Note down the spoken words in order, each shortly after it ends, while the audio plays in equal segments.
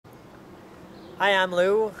Hi, I'm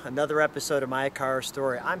Lou. Another episode of My Car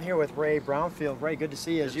Story. I'm here with Ray Brownfield. Ray, good to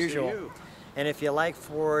see you as usual. See you. And if you like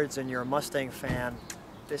Fords and you're a Mustang fan,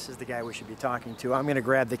 this is the guy we should be talking to. I'm going to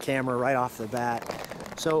grab the camera right off the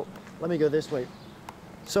bat. So let me go this way.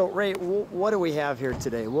 So Ray, what do we have here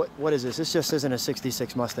today? What is this? This just isn't a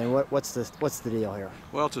 '66 Mustang. What's the deal here?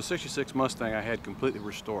 Well, it's a '66 Mustang I had completely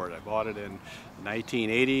restored. I bought it in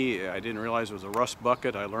 1980. I didn't realize it was a rust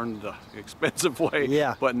bucket. I learned the expensive way.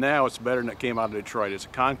 Yeah. But now it's better than it came out of Detroit. It's a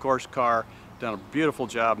concourse car. Done a beautiful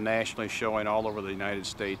job nationally, showing all over the United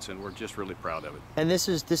States, and we're just really proud of it. And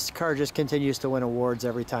this car just continues to win awards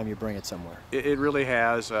every time you bring it somewhere. It really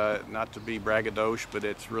has. Not to be braggadocious, but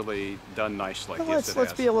it's really done nicely. Well, yes,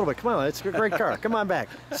 let's be a little bit. Come on, it's a great car. Come on back.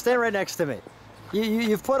 Stand right next to me.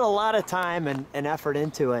 You've put a lot of time and effort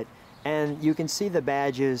into it, and you can see the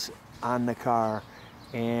badges on the car.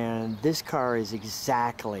 And this car is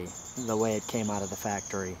exactly the way it came out of the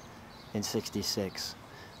factory in '66.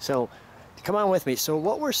 So. Come on with me. So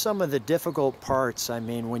what were some of the difficult parts, I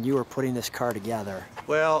mean, when you were putting this car together?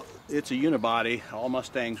 Well, it's a unibody. All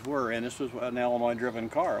Mustangs were, and this was an Illinois-driven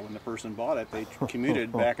car. When the person bought it, they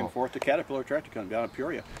commuted back and forth to Caterpillar Tractor Company down in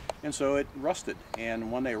Peoria. And so it rusted.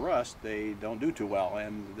 And when they rust, they don't do too well.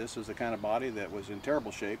 And this is the kind of body that was in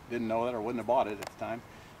terrible shape. Didn't know that or wouldn't have bought it at the time.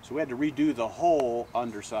 So we had to redo the whole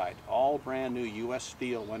underside. All brand new U.S.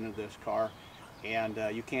 steel went into this car. And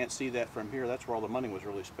you can't see that from here. That's where all the money was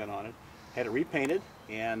really spent on it. Had it repainted,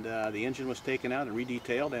 and the engine was taken out and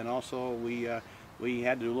redetailed, and also we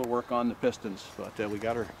had to do a little work on the pistons, but we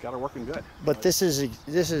got her working good. But this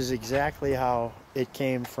is exactly how it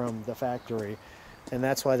came from the factory, and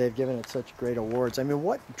that's why they've given it such great awards. I mean,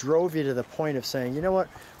 what drove you to the point of saying, you know what,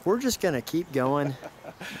 we're just going to keep going,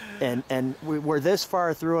 and we're this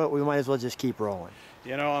far through it, we might as well just keep rolling?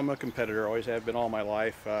 You know, I'm a competitor, always have been all my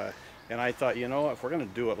life, and I thought, you know, if we're going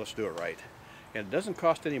to do it, let's do it right. And it doesn't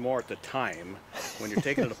cost any more at the time when you're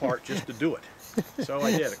taking it apart just to do it. So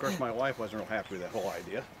I did. Of course, my wife wasn't real happy with that whole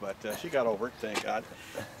idea, but she got over it, thank God.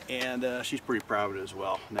 And she's pretty proud of it as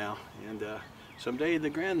well now. And someday the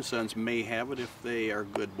grandsons may have it if they are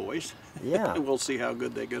good boys. Yeah. We'll see how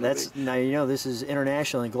good they're going to be. Now, you know, this is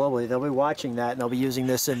internationally and globally. They'll be watching that, and they'll be using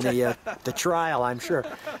this in the trial, I'm sure.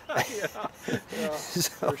 Yeah,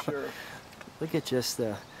 So, for sure. Look at just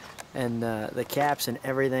the caps and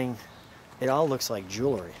everything. It all looks like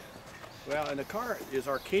jewelry. Well, and the car is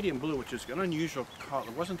Arcadian blue, which is an unusual color.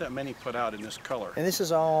 There wasn't that many put out in this color. And this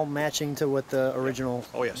is all matching to what the original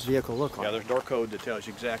vehicle looked like. Yeah, there's door code that tells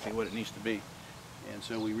you exactly what it needs to be. And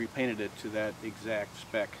so we repainted it to that exact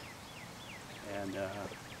spec. And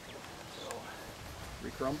so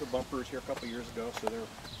re-chromed the bumpers here a couple years ago, so they're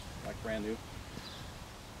like brand new.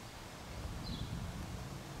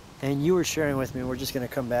 And you were sharing with me, we're just going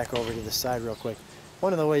to come back over to the side real quick.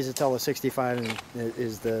 One of the ways to tell the 65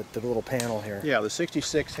 is the little panel here. Yeah, the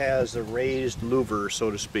 66 has the raised louver, so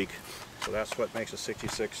to speak. So that's what makes a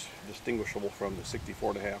 66 distinguishable from the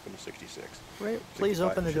 64 and a half and the 66. Right. Please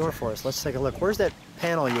open the door for us. Let's take a look. Where's that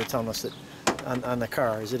panel you were telling us that on the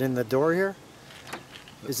car? Is it in the door here?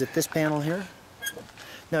 Is it this panel here?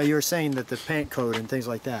 No, you were saying that the paint code and things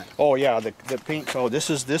like that. Oh yeah, the paint code. This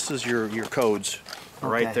is your codes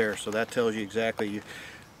right there. So that tells you exactly.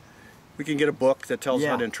 We can get a book that tells us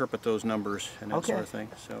how to interpret those numbers and that sort of thing.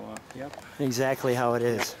 So, yep. Exactly how it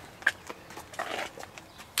is.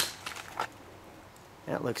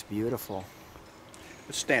 That looks beautiful.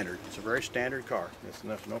 It's standard. It's a very standard car. It's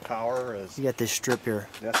no power. You got this strip here.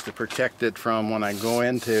 That's to protect it from when I go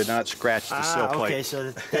in to not scratch the sill plate. Okay,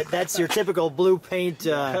 so that's your typical blue paint.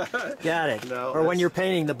 Got it. No, or when you're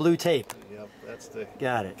painting the blue tape. Yep, that's the.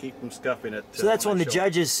 Got it. Keep them scuffing it. So that's when the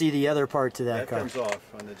judges see the other part to that car. That comes off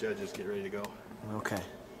when the judges get ready to go. Okay.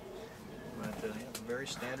 But it's a very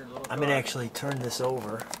standard little car. I'm gonna actually turn this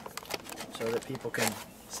over so that people can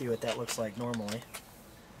see what that looks like normally.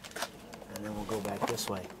 And then we'll go back this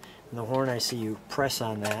way. And the horn, I see you press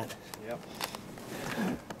on that. Yep.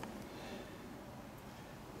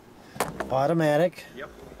 Automatic. Yep.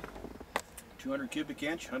 200 cubic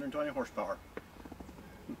inch, 120 horsepower.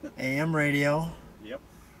 AM radio. Yep.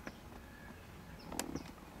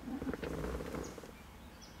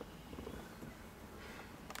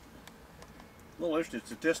 A little interesting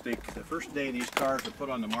statistic, the first day these cars were put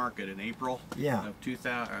on the market in April of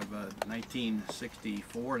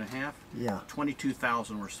 1964 and a half,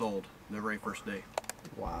 22,000 were sold the very first day.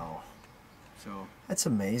 Wow. So that's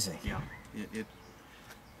amazing. Yeah.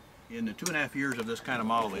 In the 2.5 years of this kind of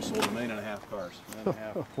model, they sold 1.5 million cars.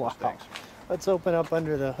 1.5 wow. Mustangs. Let's open up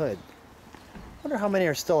under the hood. I wonder how many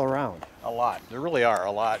are still around. A lot. There really are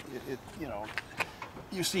a lot. You know,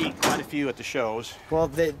 You see quite a few at the shows.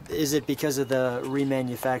 Well, is it because of the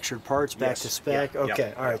remanufactured parts back to spec? Yeah,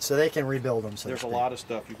 okay, all right, so they can rebuild them. So there's a lot of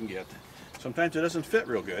stuff you can get. Sometimes it doesn't fit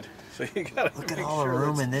real good, so you gotta look at all the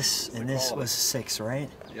room in this. And this was 6, right?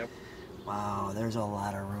 Yep. Wow, there's a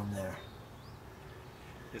lot of room there.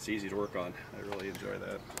 It's easy to work on. I really enjoy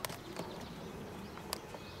that.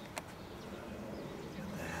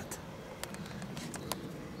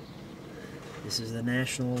 This is the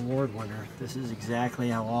National Award winner. This is exactly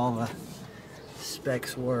how all the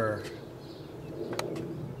specs were.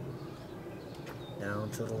 Down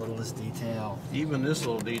to the littlest detail. Even this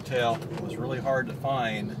little detail was really hard to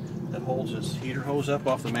find that holds this heater hose up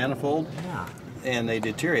off the manifold. Yeah. And they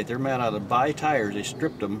deteriorate. They're made out of bi tires. They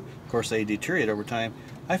stripped them. Of course, they deteriorate over time.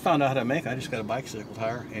 I found out how to make it. I just got a bicycle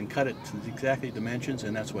tire and cut it to the exact dimensions,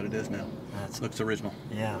 and that's what it is now. Looks original.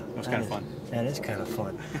 Yeah. It was kind of fun. That is kind of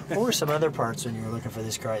fun. What were some other parts when you were looking for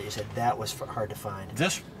this car that you said that was hard to find?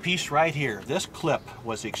 This piece right here, this clip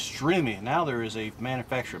was extremely, now there is a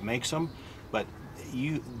manufacturer that makes them, but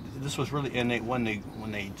this was really, and when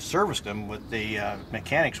they serviced them, with the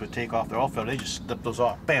mechanics would take off their oil filter, they just slip those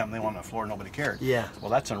off, bam, they went on the floor, nobody cared. Yeah.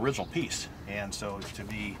 Well, that's an original piece, and so to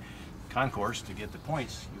be concourse, to get the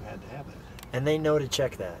points, you had to have it. And they know to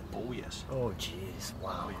check that? Oh, yes. Oh, geez,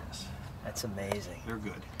 wow. Oh, yes. That's amazing. They're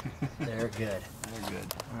good. They're good. They're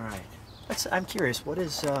good. All right. I'm curious,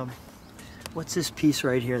 what's this piece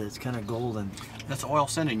right here that's kind of golden? That's an oil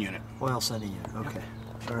sending unit. Oil sending unit, okay.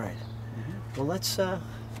 All right. Well, let's see that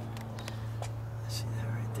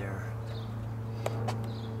right there.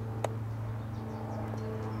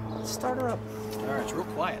 Let's start her up. All right, it's real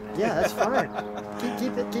quiet. Yeah, that's fine.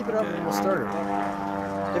 keep it up, and we'll start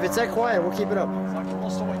her. If it's that quiet, we'll keep it up. It's like a little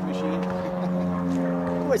sewing machine.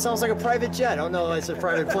 Oh, it sounds like a private jet. Oh no, it's a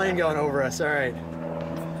private plane going over us. All right.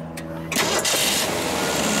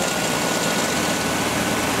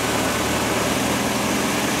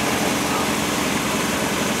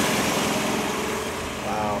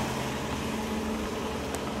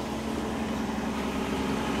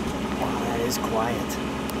 Quiet.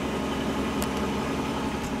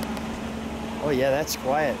 Oh yeah, that's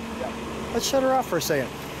quiet. Yeah. Let's shut her off for a second.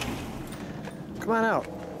 Come on out.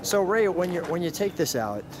 So Ray, when you take this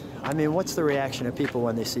out, I mean, what's the reaction of people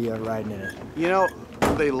when they see you riding in it? You know,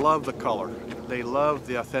 they love the color. They love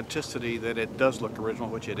the authenticity that it does look original,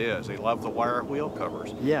 which it is. They love the wire wheel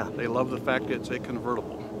covers. Yeah. They love the fact that it's a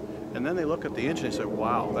convertible. And then they look at the engine and say,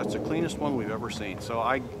 wow, that's the cleanest one we've ever seen. So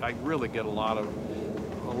I really get a lot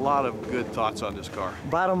of good thoughts on this car.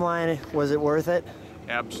 Bottom line, was it worth it?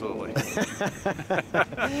 Absolutely.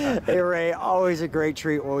 Hey Ray, always a great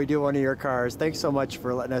treat when we do one of your cars. Thanks so much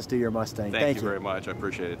for letting us do your Mustang. Thank you very much. I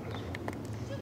appreciate it.